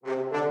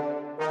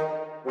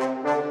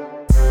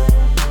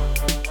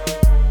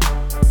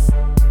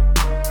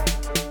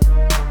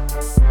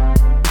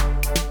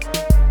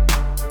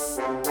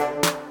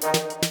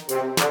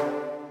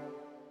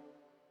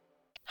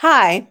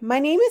Hi, my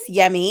name is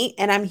Yemi,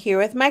 and I'm here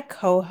with my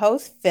co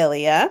host,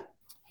 Philia,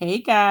 Hey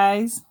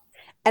guys.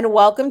 and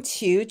welcome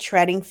to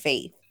Treading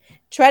Faith.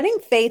 Treading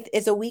Faith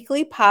is a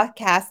weekly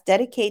podcast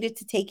dedicated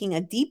to taking a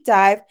deep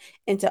dive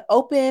into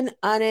open,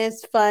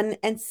 honest, fun,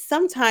 and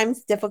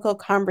sometimes difficult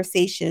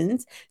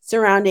conversations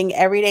surrounding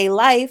everyday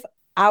life,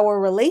 our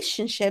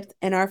relationships,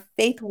 and our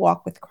faith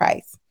walk with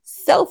Christ.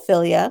 So,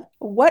 Philia,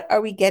 what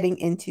are we getting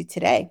into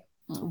today?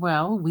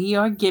 Well, we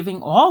are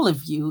giving all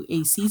of you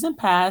a season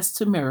pass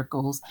to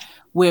miracles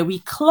where we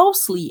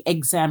closely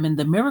examine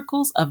the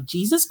miracles of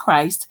Jesus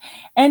Christ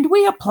and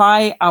we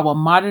apply our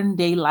modern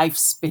day life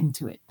spin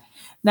to it.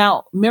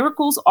 Now,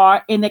 miracles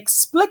are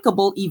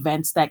inexplicable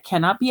events that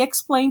cannot be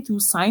explained through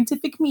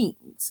scientific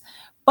means,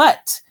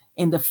 but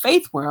in the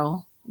faith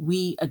world,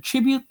 we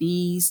attribute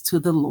these to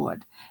the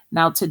Lord.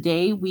 Now,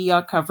 today we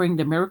are covering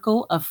the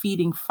miracle of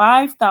feeding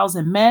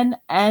 5,000 men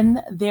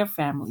and their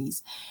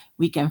families.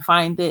 We can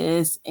find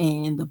this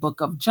in the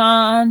book of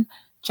John,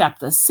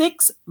 chapter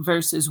 6,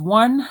 verses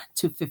 1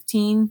 to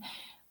 15.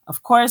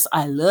 Of course,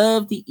 I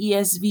love the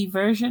ESV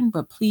version,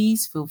 but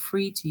please feel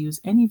free to use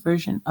any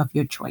version of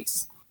your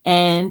choice.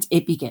 And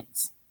it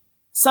begins.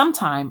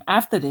 Sometime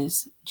after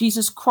this,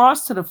 Jesus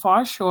crossed to the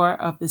far shore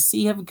of the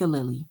Sea of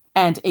Galilee,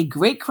 and a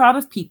great crowd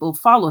of people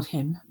followed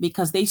him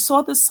because they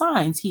saw the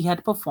signs he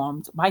had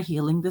performed by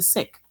healing the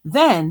sick.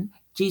 Then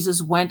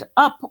Jesus went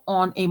up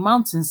on a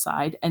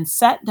mountainside and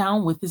sat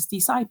down with his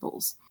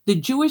disciples. The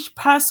Jewish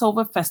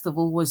Passover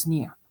festival was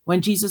near. When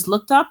Jesus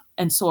looked up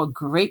and saw a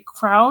great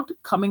crowd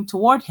coming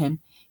toward him,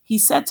 he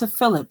said to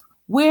Philip,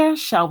 "Where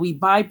shall we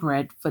buy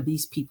bread for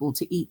these people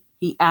to eat?"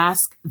 He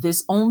asked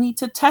this only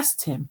to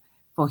test him,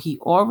 for he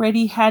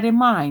already had in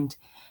mind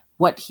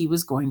what he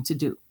was going to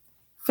do.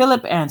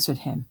 Philip answered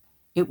him,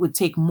 "It would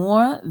take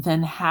more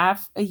than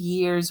half a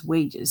year's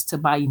wages to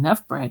buy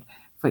enough bread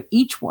for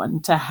each one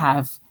to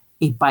have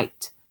a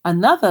bite."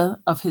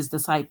 Another of his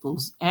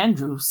disciples,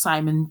 Andrew,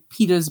 Simon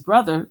Peter's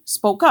brother,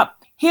 spoke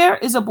up. "Here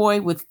is a boy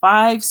with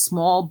 5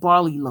 small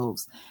barley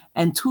loaves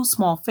and 2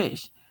 small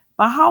fish.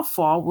 But how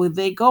far will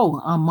they go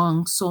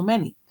among so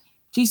many?"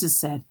 Jesus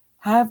said,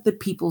 "Have the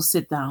people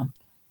sit down."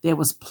 There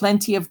was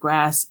plenty of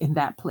grass in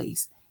that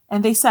place,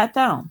 and they sat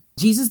down.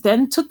 Jesus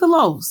then took the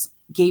loaves,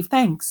 gave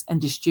thanks, and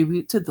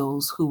distributed to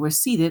those who were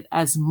seated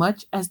as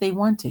much as they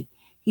wanted.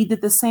 He did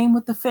the same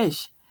with the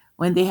fish.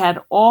 When they had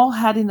all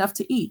had enough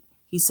to eat,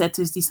 he said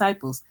to his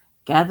disciples,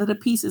 "Gather the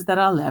pieces that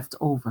are left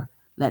over.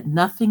 Let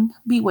nothing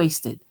be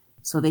wasted."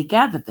 So they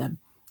gathered them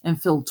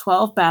and filled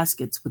 12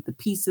 baskets with the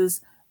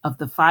pieces of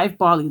the 5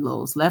 barley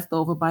loaves left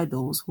over by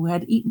those who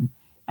had eaten.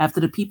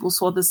 After the people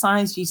saw the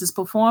signs Jesus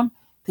performed,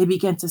 they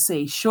began to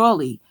say,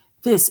 "Surely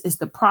this is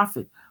the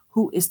prophet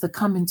who is to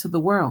come into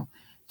the world."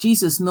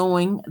 Jesus,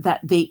 knowing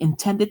that they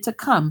intended to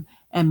come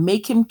and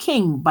make him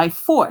king by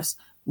force,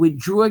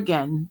 withdrew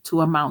again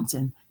to a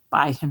mountain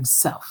by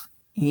himself.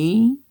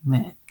 Amen.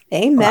 Wow.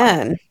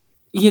 Amen.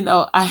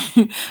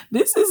 I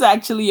this is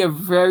actually a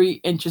very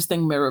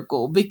interesting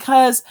miracle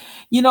because,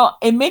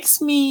 it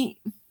makes me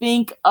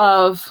think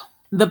of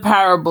the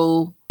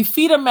parable. You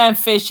feed a man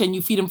fish and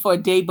you feed him for a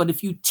day, but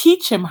if you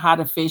teach him how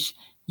to fish,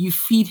 you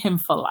feed him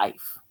for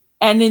life.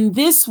 And in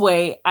this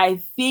way, I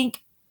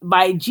think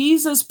by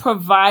Jesus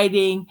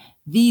providing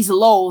these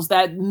loaves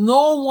that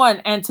no one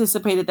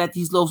anticipated that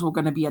these loaves were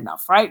going to be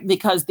enough, right?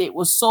 Because it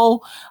was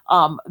so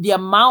the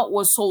amount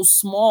was so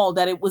small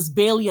that it was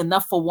barely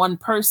enough for one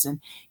person.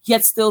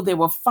 Yet still there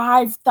were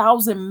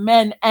 5,000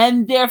 men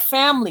and their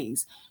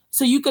families.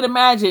 So you could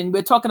imagine,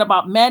 we're talking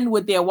about men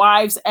with their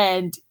wives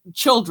and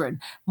children.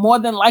 More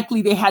than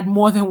likely they had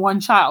more than one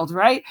child,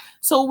 right?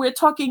 So we're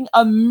talking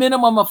a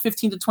minimum of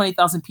 15 to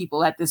 20,000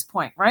 people at this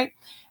point, right?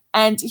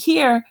 And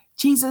here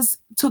Jesus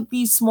took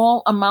these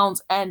small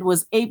amounts and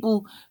was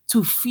able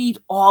to feed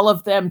all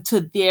of them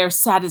to their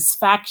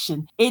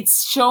satisfaction.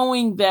 It's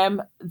showing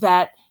them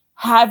that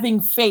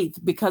having faith,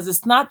 because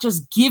it's not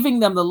just giving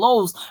them the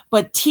loaves,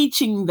 but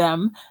teaching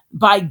them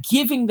by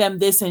giving them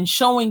this and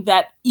showing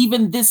that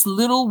even this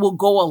little will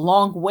go a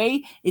long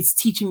way. It's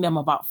teaching them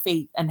about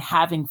faith and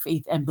having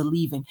faith and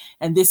believing.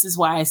 And this is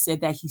why I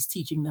said that he's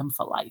teaching them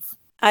for life.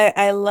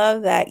 I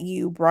love that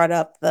you brought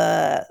up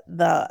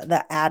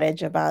the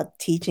adage about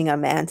teaching a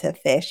man to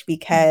fish,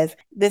 because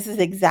this is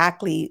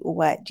exactly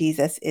what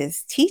Jesus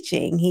is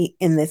teaching. He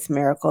in this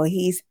miracle,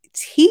 he's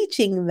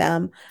teaching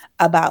them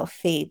about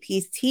faith.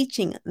 He's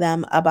teaching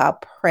them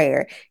about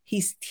prayer.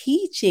 He's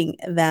teaching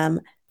them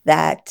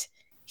that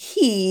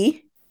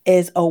he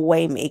is a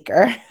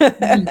waymaker.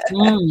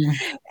 Mhm.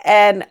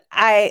 And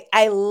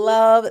I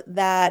love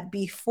that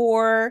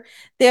before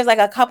there's like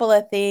a couple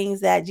of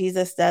things that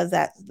Jesus does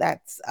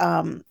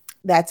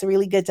that's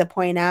really good to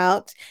point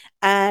out.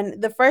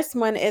 And the first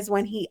one is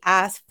when he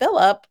asked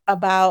Philip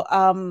about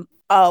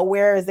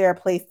where is there a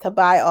place to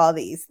buy all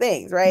these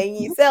things, right? And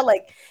you said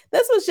like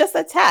this was just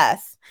a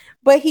test.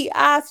 But he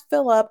asked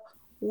Philip,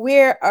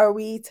 where are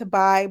we to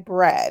buy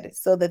bread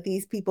so that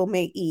these people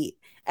may eat?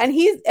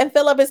 And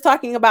Philip is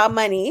talking about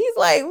money. He's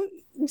like,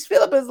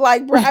 Philip is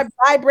like,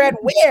 buy bread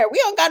where? We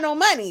don't got no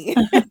money.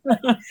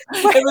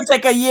 But It would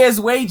take a year's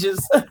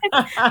wages.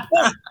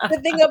 the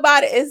thing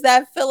about it is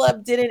that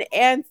Philip didn't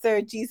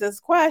answer Jesus'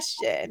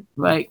 question.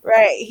 Right.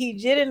 Right. He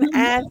didn't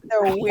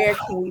answer where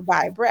can we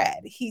buy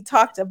bread. He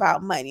talked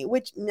about money,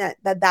 which meant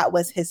that that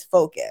was his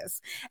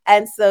focus.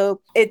 And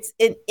so it's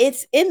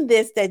in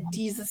this that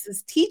Jesus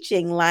is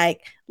teaching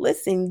like,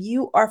 listen,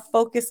 you are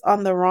focused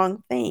on the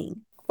wrong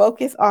thing.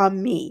 Focus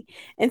on me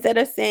instead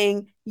of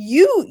saying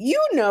you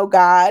know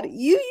God,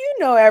 you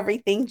know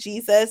everything,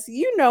 Jesus,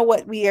 you know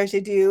what we are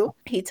to do.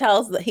 He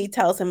tells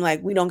him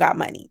like we don't got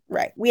money,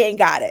 right? We ain't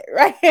got it,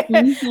 right?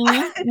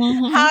 Mm-hmm.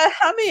 Mm-hmm.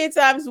 How many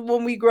times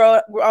when we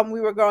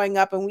were growing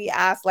up and we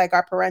asked like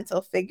our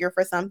parental figure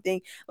for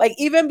something, like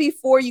even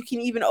before you can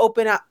even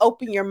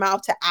open your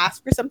mouth to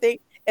ask for something,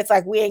 it's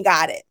like we ain't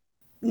got it.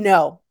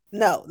 No,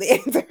 no, the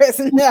answer is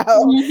no.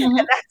 Mm-hmm.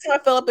 And that's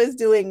what Philip is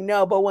doing.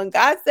 No. But when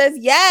God says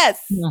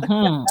yes,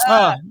 Mm-hmm.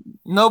 Oh,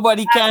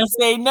 nobody can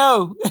say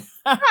no.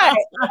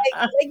 right.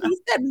 Like he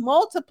said,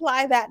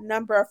 multiply that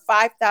number of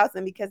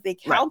 5,000 because they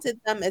Right. counted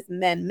them as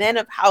men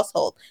of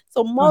household.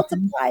 So Mm-hmm.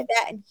 multiply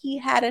that, and he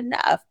had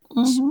enough.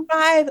 Mm-hmm.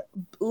 5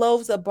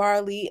 loaves of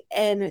barley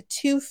and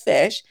 2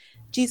 fish.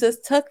 Jesus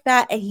took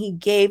that and he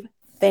gave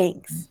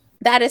thanks.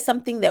 That is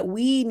something that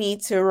we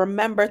need to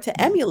remember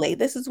to emulate.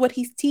 This is what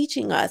he's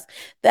teaching us,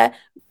 that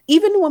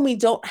even when we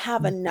don't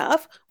have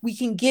enough, we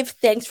can give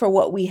thanks for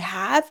what we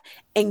have,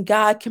 and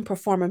God can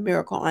perform a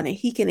miracle on it.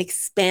 He can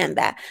expand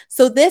that.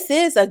 So this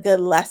is a good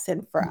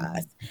lesson for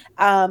us.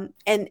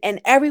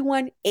 And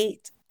everyone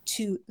ate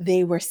to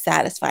they were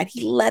satisfied.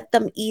 He let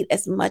them eat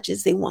as much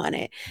as they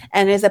wanted.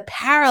 And there's a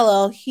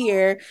parallel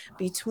here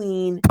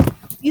between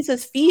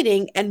Jesus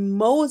feeding and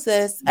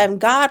Moses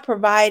and God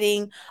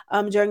providing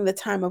during the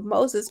time of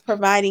Moses,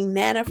 providing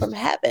manna from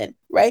heaven,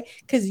 right?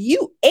 Because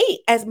you ate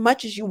as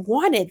much as you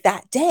wanted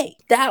that day.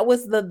 That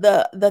was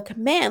the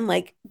command.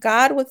 Like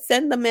God would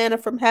send the manna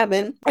from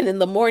heaven, and in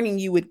the morning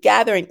you would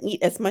gather and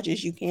eat as much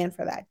as you can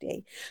for that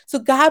day. So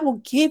God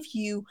will give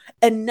you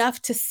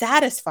enough to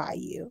satisfy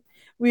you.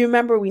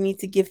 Remember, we need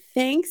to give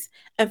thanks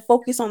and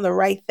focus on the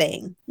right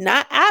thing,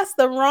 not ask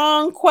the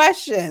wrong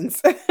questions.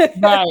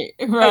 Right.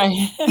 Like,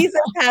 Right. Jesus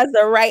has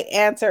the right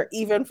answer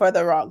even for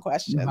the wrong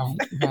questions. Right,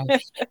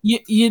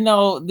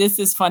 right. This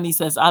is funny,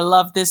 says I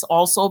love this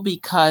also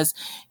because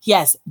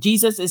yes,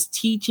 Jesus is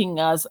teaching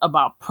us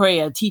about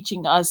prayer,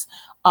 teaching us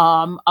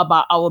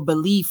about our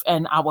belief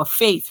and our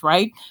faith,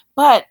 right?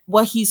 But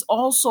what he's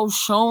also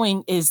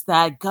showing is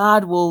that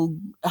God will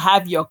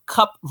have your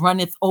cup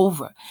runneth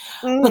over.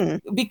 But Mm,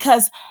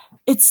 because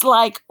it's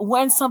like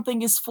when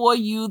something is for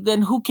you,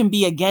 then who can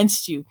be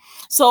against you?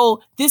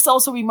 So this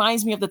also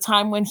reminds me of the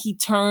time when he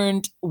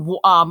turned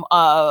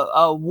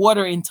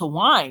water into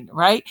wine,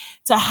 right?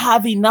 To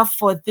have enough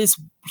for this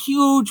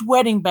huge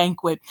wedding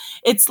banquet.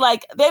 It's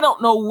like they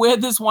don't know where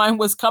this wine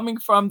was coming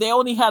from. They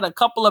only had a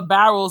couple of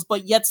barrels,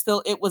 but yet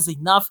still it was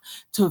enough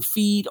to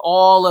feed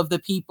all of the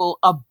people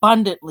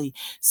abundantly.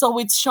 So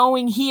it's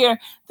showing here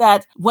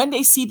that when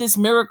they see this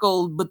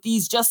miracle, but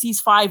these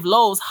 5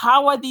 loaves,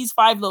 how are these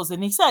 5 loaves?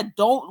 And he said,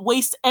 don't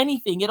waste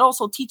anything. It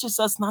also teaches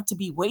us not to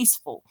be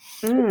wasteful.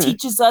 It mm,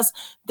 teaches us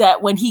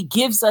that when he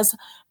gives us,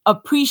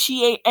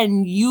 appreciate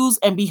and use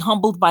and be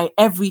humbled by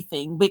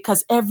everything,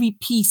 because every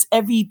piece,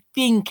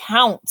 everything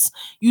counts.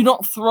 You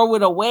don't throw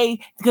it away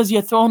because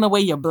you're throwing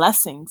away your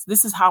blessings.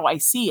 This is how I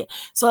see it.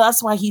 So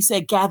that's why he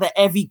said, gather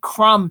every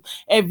crumb,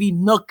 every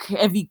nook,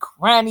 every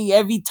cranny,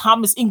 every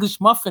Thomas English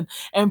muffin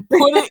and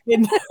put it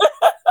in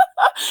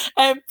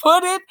and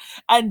put it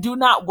and do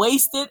not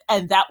waste it,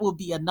 and that will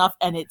be enough.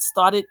 And it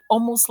started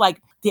almost like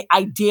the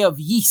idea of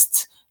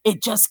yeast.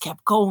 It just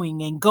kept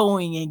going and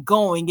going and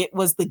going. It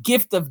was the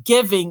gift of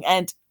giving,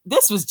 and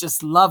this was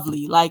just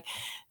lovely. Like,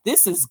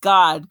 this is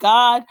God.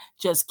 God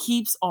just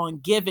keeps on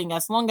giving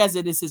as long as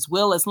it is his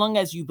will, as long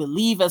as you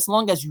believe, as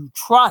long as you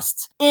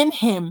trust in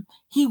him.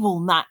 He will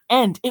not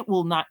end. It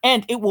will not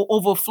end. It will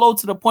overflow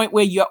to the point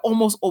where you're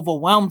almost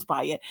overwhelmed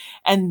by it.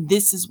 And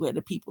this is where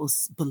the people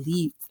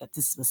believe that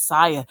this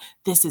Messiah,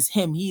 this is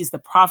him. He is the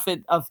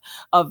prophet of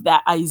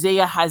that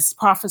Isaiah has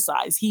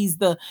prophesied. He's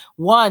the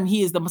one.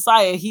 He is the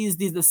Messiah. He is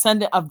the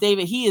descendant of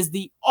David. He is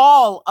the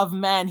all of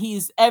man. He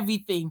is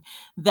everything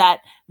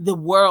that the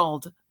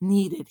world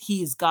needed.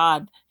 He is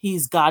God. He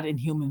is God in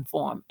human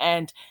form.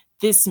 And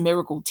this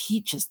miracle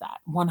teaches that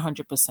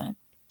 100%.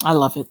 I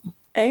love it.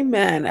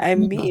 Amen. I Yeah.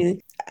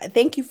 mean,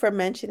 thank you for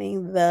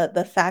mentioning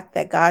the fact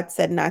that God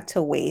said not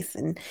to waste,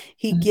 and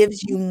he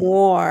gives you Mhm.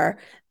 more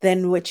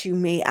than what you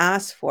may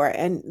ask for.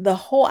 And the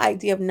whole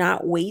idea of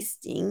not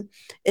wasting,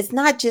 it's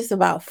not just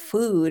about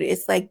food.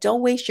 It's like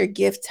don't waste your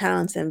gift,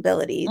 talents, and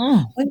abilities.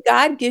 Mm. When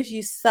God gives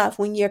you stuff,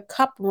 when your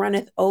cup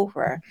runneth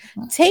over,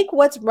 take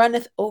what's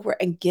runneth over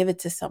and give it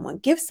to someone.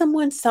 Give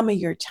someone some of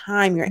your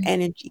time, your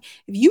energy.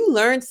 If you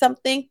learn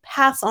something,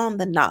 pass on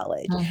the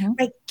knowledge. Mhm.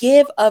 Right?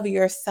 Give of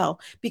yourself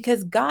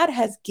because God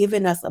has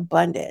given us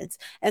abundance. abundance.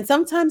 And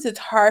sometimes it's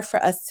hard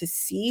for us to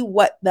see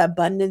what the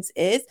abundance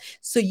is.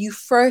 So you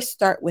first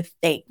start with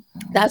thanks.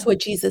 That's what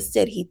Jesus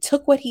did. He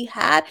took what he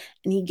had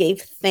and he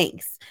gave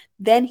thanks.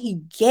 Then he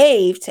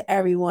gave to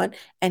everyone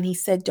and he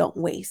said, don't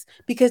waste.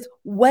 Because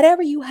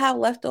whatever you have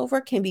left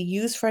over can be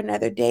used for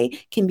another day,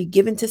 can be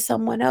given to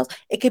someone else.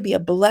 It could be a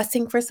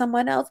blessing for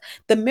someone else.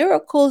 The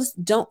miracles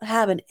don't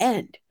have an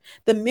end.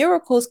 The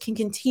miracles can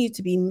continue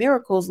to be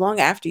miracles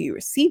long after you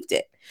received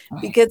it.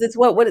 Right. Because it's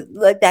what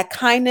like that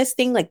kindness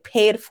thing, like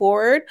pay it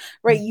forward,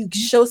 right? You Mhm.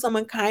 show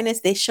someone kindness,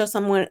 they show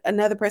someone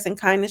another person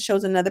kindness,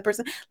 shows another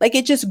person, like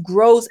it just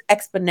grows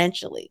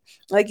exponentially.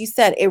 Like you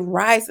said, it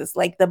rises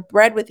like the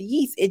bread with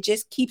yeast, it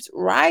just keeps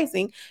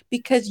rising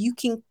because you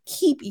can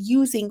keep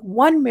using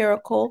one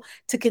miracle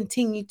to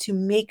continue to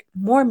make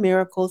more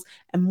miracles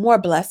and more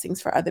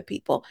blessings for other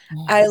people.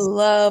 I Yes.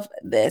 love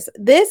this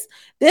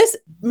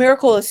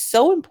miracle is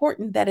so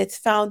important that it's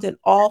found in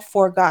all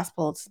four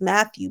gospels: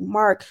 Matthew,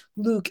 Mark,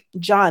 Luke,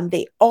 John.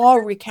 They all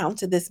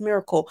recounted this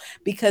miracle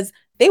because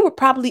they were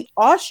probably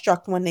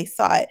awestruck when they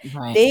saw it.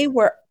 Right. They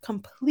were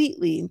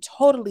completely and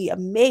totally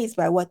amazed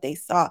by what they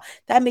saw.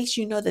 That makes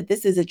you know that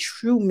this is a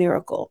true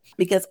miracle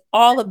because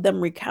all of them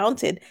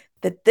recounted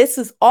that this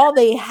is all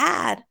they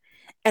had.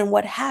 And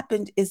what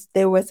happened is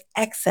there was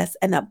excess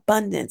and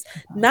abundance,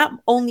 Right. not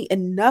only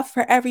enough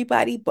for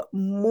everybody, but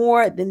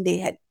more than they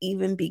had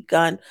even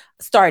begun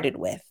started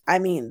with. I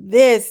mean, Mm.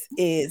 this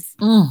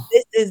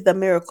is the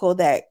miracle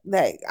that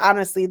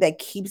honestly that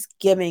keeps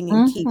giving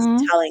and keeps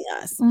Mhm. telling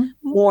us Mhm.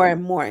 more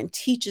and more and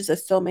teaches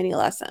us so many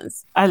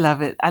lessons. I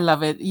love it. I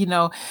love it.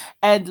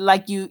 And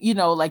like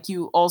like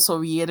you also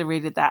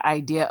reiterated that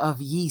idea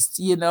of yeast.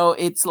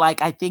 It's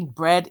like I think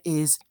bread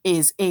is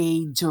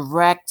a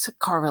direct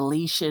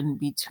correlation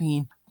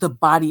between the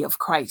body of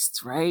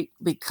Christ, right?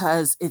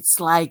 Because it's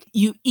like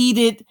you eat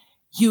it,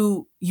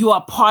 you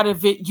are part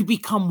of it, you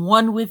become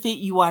one with it,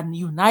 you are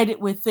united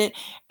with it.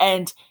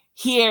 And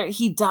here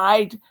he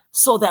died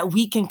so that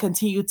we can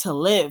continue to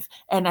live.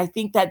 And I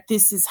think that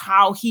this is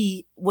how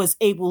he was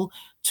able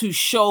to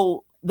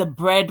show the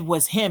bread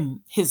was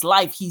him, his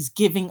life. He's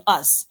giving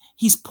us,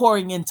 he's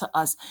pouring into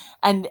us.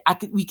 And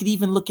we could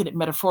even look at it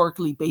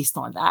metaphorically based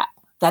on that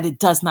it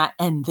does not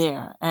end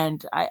there.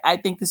 And I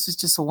think this is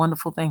just a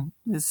wonderful thing.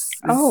 This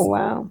Oh is,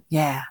 wow.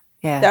 yeah,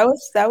 yeah. That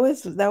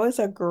was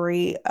a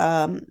great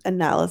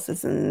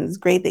analysis, and it's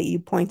great that you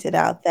pointed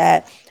out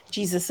that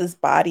Jesus's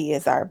body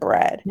is our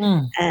bread,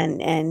 Mm.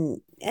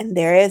 and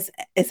there is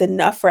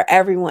enough for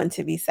everyone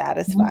to be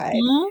satisfied.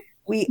 Mhm.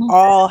 We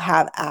all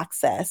have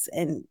access,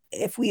 and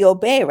if we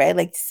obey, right,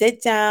 like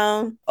sit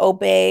down,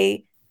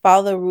 obey,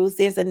 follow the rules,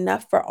 there's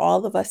enough for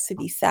all of us to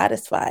be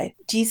satisfied.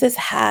 Jesus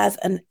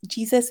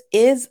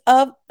is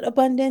of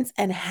abundance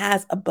and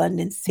has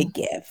abundance to Mhm.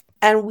 give,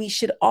 and we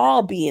should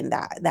all be in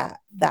that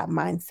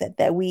mindset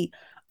that we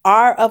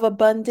are of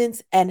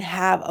abundance and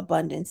have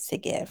abundance to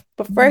give.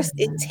 But first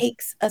it Mhm.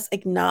 takes us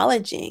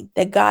acknowledging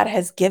that God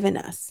has given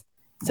us.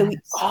 So we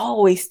Yes.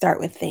 always start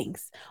with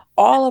thanks.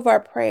 All of our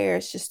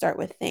prayers should start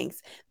with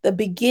thanks. The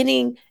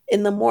beginning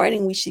in the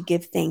morning, we should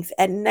give thanks.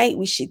 At night,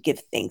 we should give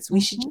thanks. We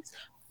should Mhm. just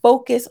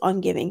focus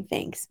on giving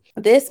thanks.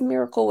 This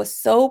miracle was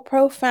so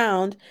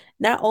profound.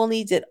 Not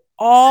only did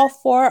all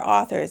four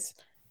authors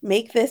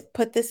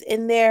put this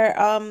in their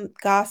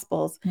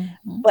gospels,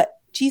 Mhm. but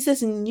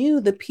Jesus knew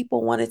the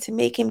people wanted to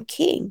make him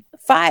king.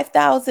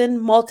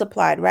 5,000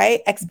 multiplied,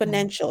 right? Yeah.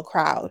 Exponential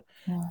crowd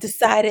Yeah.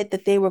 decided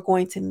that they were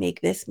going to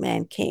make this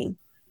man king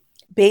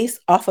based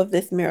off of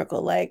this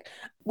miracle. Like,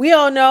 we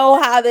don't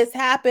know how this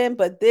happened,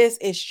 but this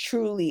is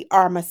truly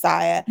our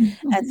Messiah.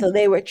 And Mhm. so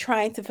they were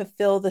trying to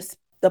fulfill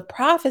the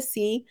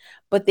prophecy,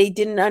 but they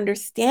didn't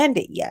understand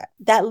it yet.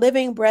 That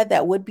living bread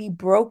that would be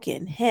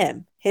broken,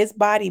 his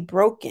body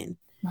broken.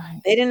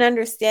 Right. They didn't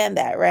understand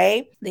that,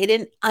 right? They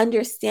didn't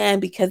understand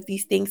because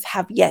these things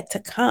have yet to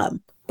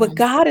come. But Right.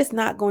 God is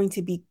not going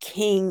to be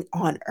king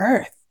on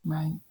earth.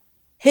 Right.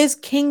 His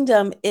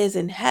kingdom is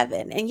in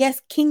heaven. And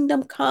yes,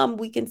 kingdom come,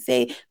 we can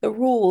say the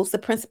rules, the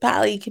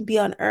principality can be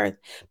on earth.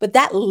 But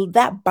that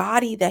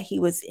body that he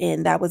was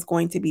in that was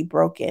going to be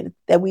broken,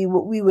 that we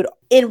would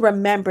in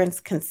remembrance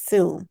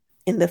consume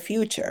in the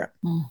future.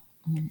 Mm.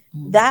 Mm.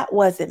 Mm. That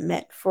wasn't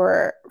meant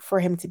for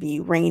him to be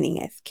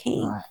reigning as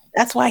king. Right.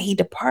 That's why he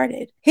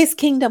departed. His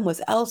kingdom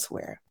was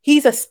elsewhere.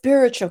 He's a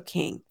spiritual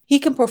king. He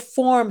can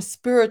perform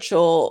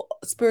spiritual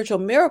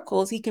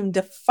miracles. He can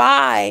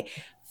defy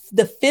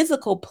the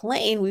physical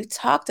plane. We've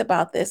talked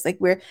about this. Like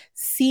we're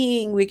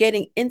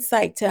getting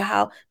insight to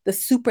how the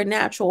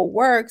supernatural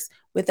works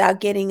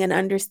without getting an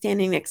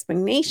understanding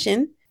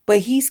explanation. But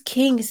he's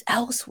kings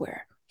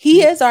elsewhere.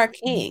 He is our Mhm.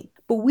 king,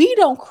 but we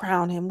don't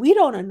crown him. We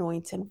don't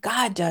anoint him.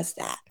 God does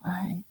that.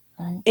 Right.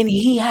 Right. And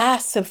he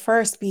has to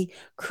first be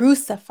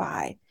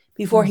crucified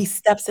before Mm. he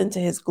steps into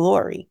his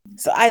glory.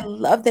 So I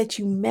love that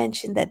you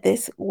mentioned that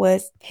this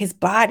was his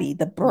body,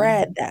 the Yeah.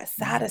 bread that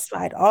Yeah.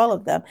 satisfied all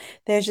of them.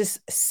 There's just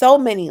so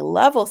many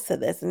levels to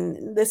this.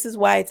 And this is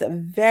why it's a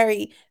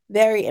very,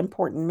 very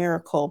important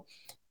miracle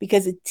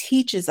because it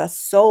teaches us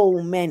so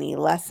many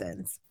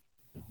lessons.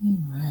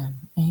 Amen.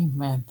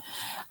 Amen.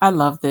 I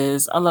love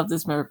this. I love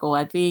this miracle.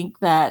 I think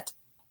that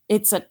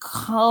it's a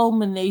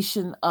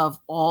culmination of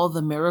all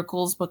the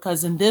miracles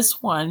because in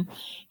this one,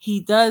 he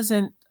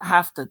doesn't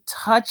have to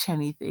touch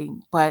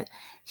anything, but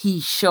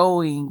he's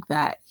showing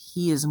that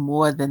he is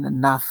more than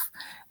enough.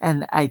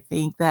 And I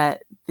think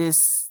that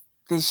this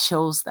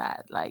shows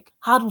that. Like,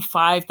 how do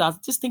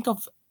 5,000, just think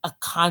of a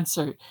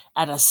concert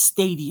at a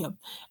stadium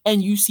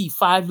and you see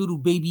five little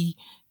baby,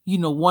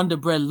 Wonder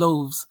Bread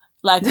loaves.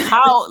 Like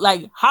how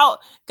go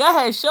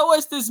ahead, show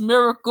us this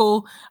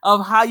miracle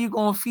of how you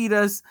gonna feed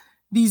us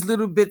these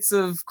little bits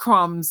of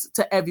crumbs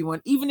to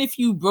everyone. Even if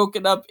you broke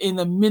it up in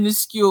a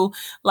minuscule,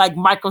 like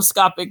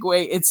microscopic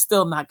way, it's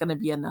still not gonna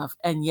be enough.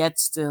 And yet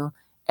still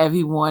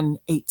everyone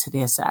ate to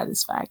their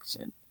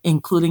satisfaction,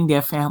 including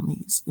their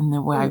families and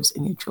their wives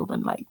and their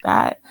children. Like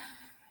that.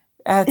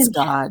 That's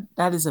God.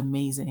 That is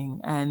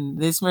amazing. And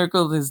this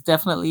miracle is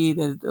definitely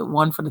the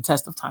one for the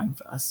test of time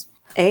for us.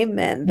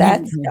 Amen.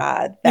 That's Amen.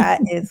 God.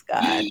 That is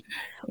God.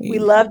 We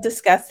Amen. love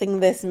discussing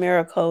this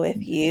miracle with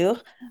you.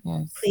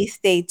 Yes. Please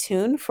stay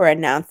tuned for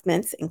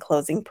announcements and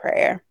closing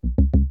prayer.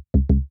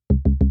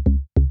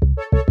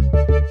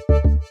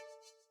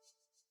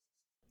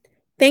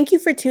 Thank you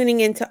for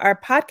tuning into our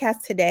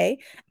podcast today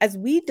as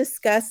we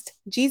discussed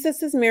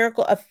Jesus'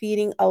 miracle of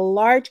feeding a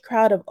large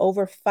crowd of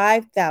over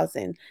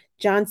 5,000,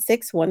 John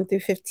 6, 1 through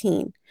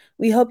 15.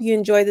 We hope you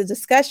enjoy the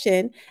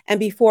discussion. And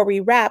before we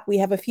wrap, we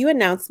have a few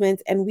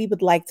announcements and we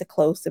would like to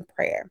close in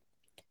prayer.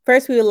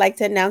 First, we would like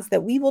to announce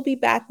that we will be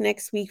back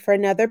next week for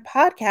another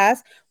podcast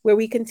where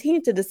we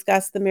continue to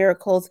discuss the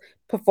miracles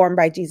performed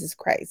by Jesus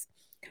Christ.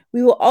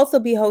 We will also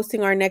be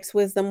hosting our next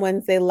Wisdom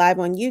Wednesday live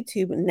on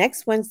YouTube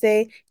next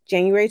Wednesday,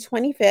 January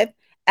 25th,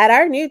 at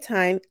our new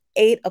time,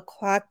 8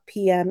 o'clock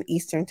p.m.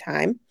 Eastern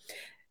Time.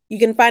 You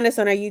can find us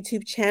on our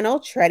YouTube channel,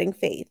 Treading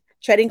Faith.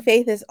 Treading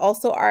Faith is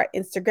also our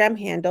Instagram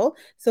handle,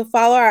 so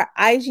follow our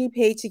IG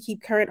page to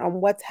keep current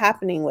on what's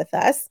happening with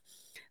us.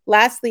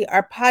 Lastly,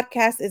 our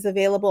podcast is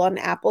available on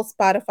Apple,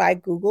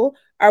 Spotify, Google,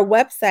 our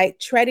website,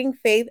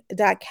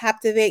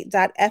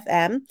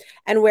 treadingfaith.captivate.fm,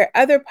 and where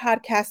other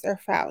podcasts are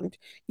found.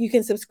 You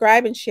can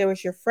subscribe and share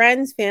with your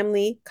friends,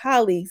 family,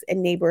 colleagues,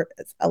 and neighbors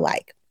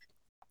alike.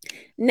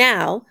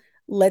 Now,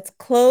 let's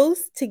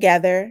close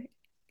together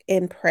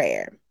in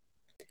prayer.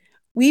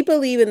 We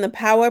believe in the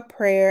power of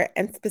prayer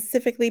and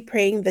specifically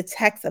praying the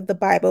text of the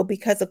Bible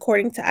because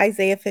according to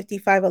Isaiah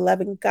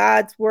 55:11,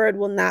 God's word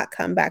will not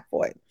come back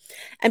void.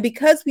 And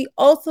because we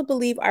also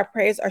believe our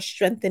prayers are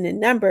strengthened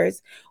in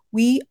numbers,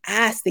 we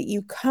ask that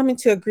you come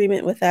into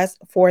agreement with us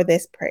for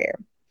this prayer.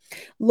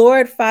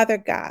 Lord, Father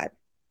God,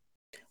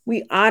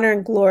 we honor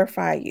and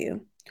glorify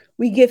you.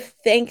 We give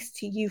thanks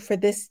to you for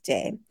this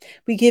day.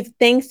 We give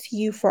thanks to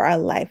you for our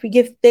life. We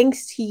give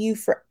thanks to you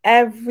for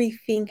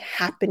everything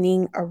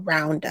happening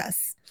around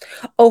us.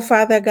 Oh,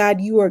 Father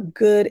God, you are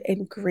good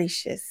and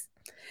gracious.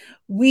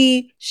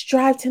 We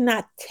strive to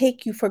not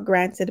take you for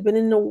granted, but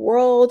in a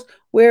world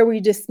where we're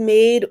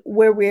dismayed,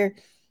 where we're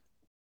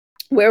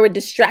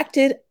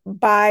distracted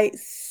by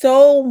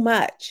so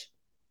much,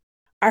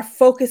 our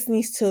focus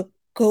needs to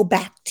go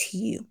back to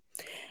you.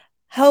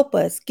 Help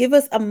us, give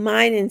us a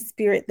mind and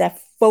spirit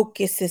that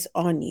focuses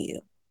on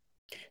you.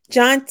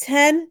 John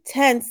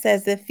 10:10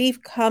 says the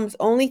thief comes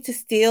only to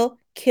steal,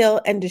 kill,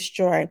 and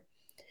destroy.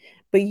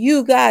 But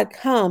you, God,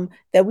 come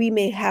that we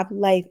may have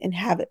life and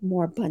have it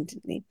more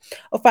abundantly.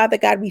 Oh, Father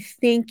God, we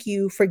thank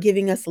you for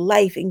giving us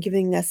life and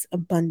giving us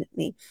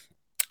abundantly.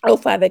 Oh,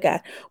 Father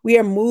God, we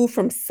are moved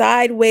from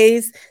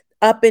sideways,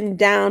 up and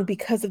down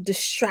because of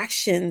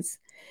distractions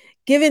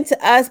given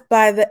to us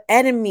by the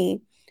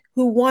enemy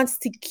who wants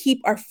to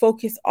keep our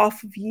focus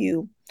off of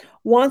you,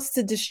 wants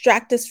to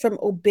distract us from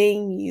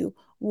obeying you,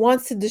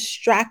 wants to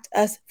distract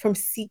us from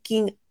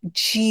seeking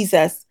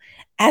Jesus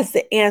as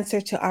the answer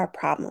to our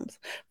problems.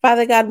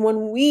 Father God,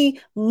 when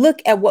we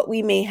look at what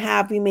we may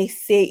have, we may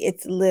say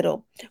it's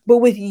little, but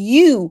with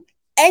you,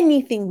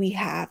 anything we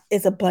have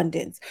is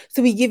abundance.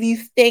 So we give you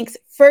thanks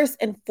first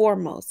and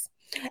foremost,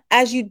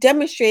 as you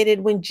demonstrated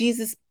when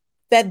Jesus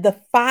fed the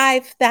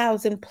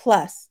 5,000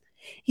 plus.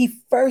 He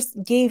first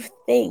gave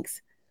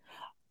thanks.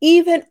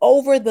 Even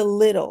over the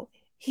little,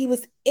 he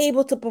was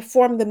able to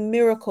perform the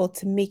miracle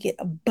to make it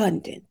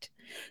abundant.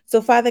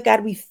 So, Father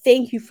God, we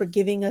thank you for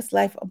giving us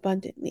life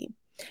abundantly.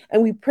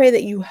 And we pray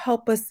that you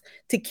help us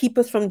to keep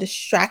us from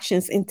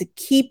distractions and to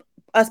keep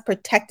us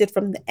protected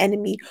from the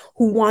enemy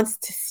who wants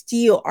to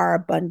steal our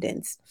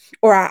abundance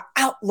or our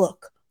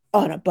outlook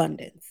on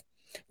abundance.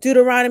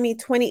 Deuteronomy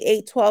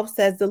 28:12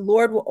 says, the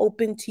Lord will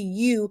open to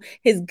you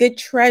his good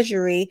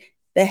treasury,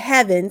 the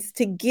heavens,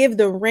 to give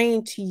the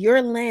rain to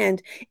your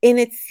land in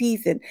its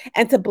season,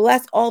 and to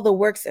bless all the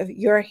works of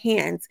your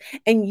hands.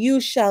 And you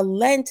shall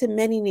lend to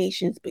many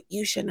nations, but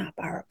you shall not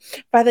borrow.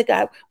 Father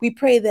God, we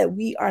pray that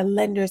we are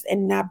lenders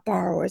and not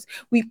borrowers.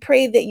 We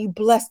pray that you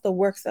bless the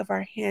works of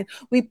our hand.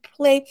 We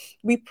pray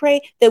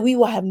that we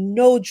will have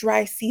no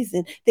dry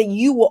season, that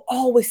you will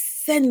always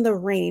send the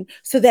rain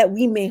so that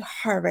we may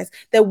harvest,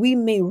 that we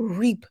may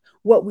reap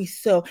what we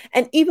sow.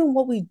 And even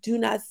what we do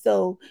not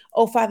sow,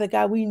 oh Father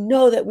God, we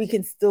know that we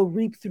can still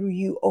reap through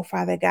you, oh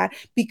Father God,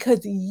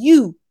 because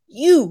you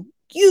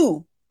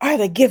are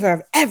the giver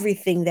of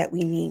everything that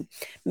we need.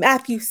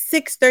 Matthew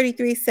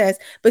 6:33 says,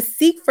 but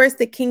seek first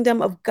the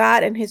kingdom of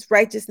God and his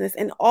righteousness,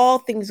 and all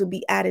things will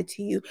be added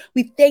to you.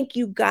 We thank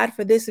you, God,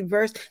 for this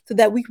verse so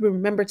that we can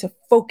remember to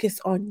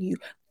focus on you,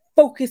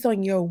 focus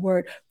on your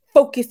word,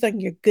 focus on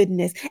your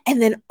goodness,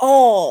 and then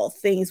all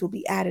things will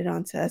be added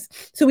onto us.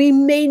 So we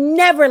may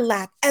never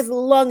lack as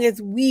long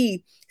as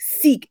we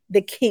seek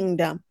the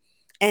kingdom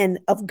and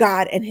of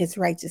God and his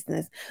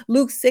righteousness.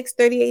 Luke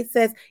 6:38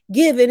 says,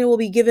 give and it will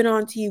be given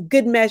unto you.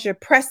 Good measure,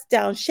 pressed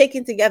down,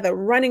 shaken together,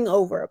 running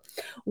over,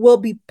 will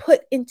be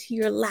put into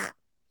your lap.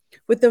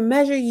 With the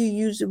measure you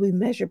use, we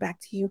measure back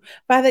to you.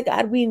 Father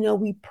God, we know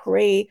we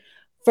pray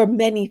for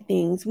many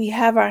things. We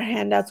have our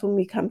handouts when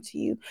we come to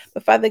you.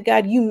 But Father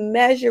God, you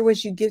measure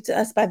what you give to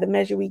us by the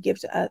measure we give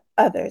to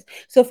others.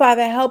 So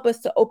Father, help us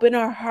to open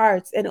our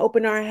hearts and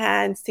open our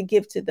hands to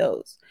give to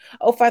those.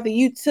 Oh Father,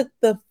 you took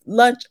the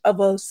lunch of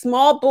a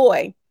small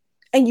boy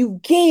and you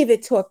gave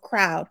it to a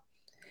crowd,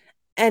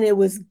 and it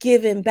was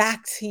given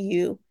back to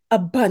you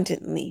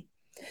abundantly.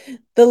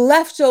 The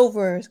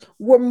leftovers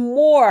were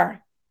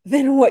more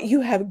than what you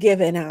have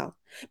given out.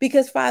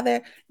 Because,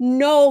 Father,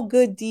 no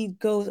good deed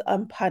goes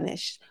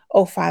unpunished,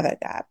 oh Father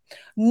God.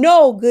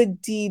 No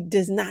good deed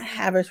does not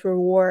have its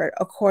reward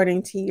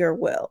according to your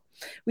will.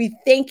 We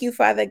thank you,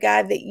 Father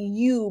God, that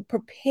you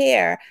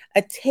prepare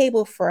a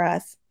table for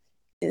us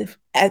in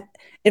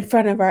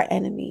front of our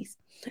enemies.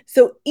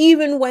 So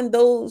even when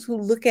those who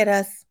look at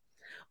us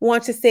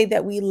want to say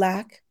that we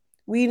lack,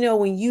 we know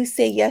when you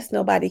say yes,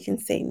 nobody can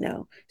say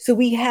no. So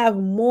we have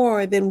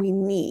more than we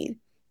need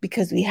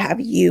because we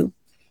have you.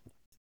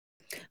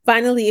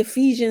 Finally,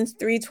 Ephesians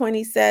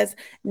 3:20 says,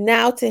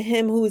 now to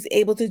him who is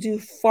able to do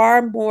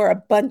far more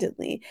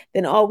abundantly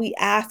than all we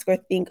ask or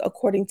think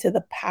according to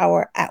the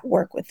power at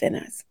work within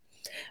us.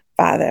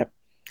 Father,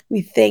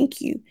 we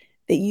thank you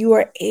that you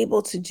are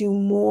able to do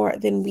more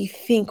than we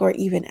think or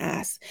even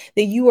ask,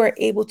 that you are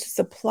able to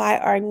supply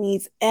our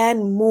needs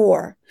and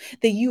more,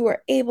 that you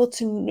are able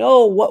to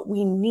know what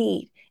we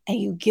need and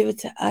you give it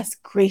to us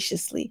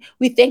graciously.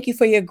 We thank you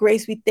for your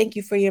grace. We thank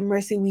you for your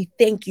mercy. We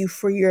thank you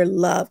for your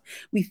love.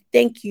 We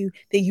thank you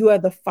that you are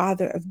the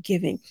Father of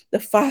giving, the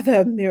Father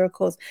of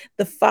miracles,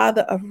 the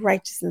Father of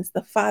righteousness,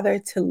 the Father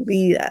to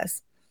lead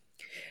us.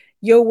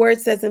 Your word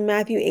says in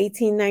Matthew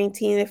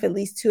 18:19, if at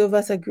least two of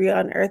us agree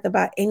on earth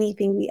about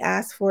anything we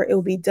ask for, it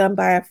will be done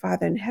by our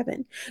Father in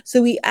heaven.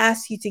 So we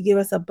ask you to give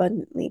us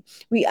abundantly.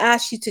 We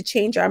ask you to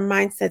change our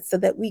mindset so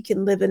that we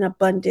can live an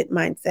abundant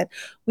mindset.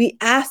 We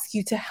ask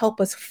you to help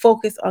us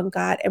focus on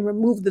God and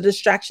remove the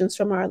distractions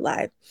from our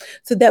life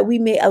so that we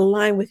may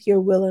align with your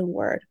will and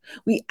word.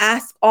 We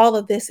ask all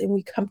of this and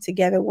we come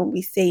together when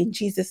we say in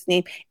Jesus'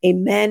 name,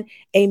 amen,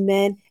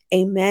 amen,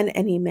 amen,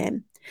 and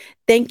amen.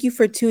 Thank you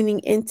for tuning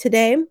in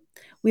today.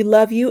 We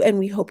love you and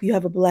we hope you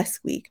have a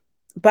blessed week.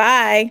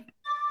 Bye.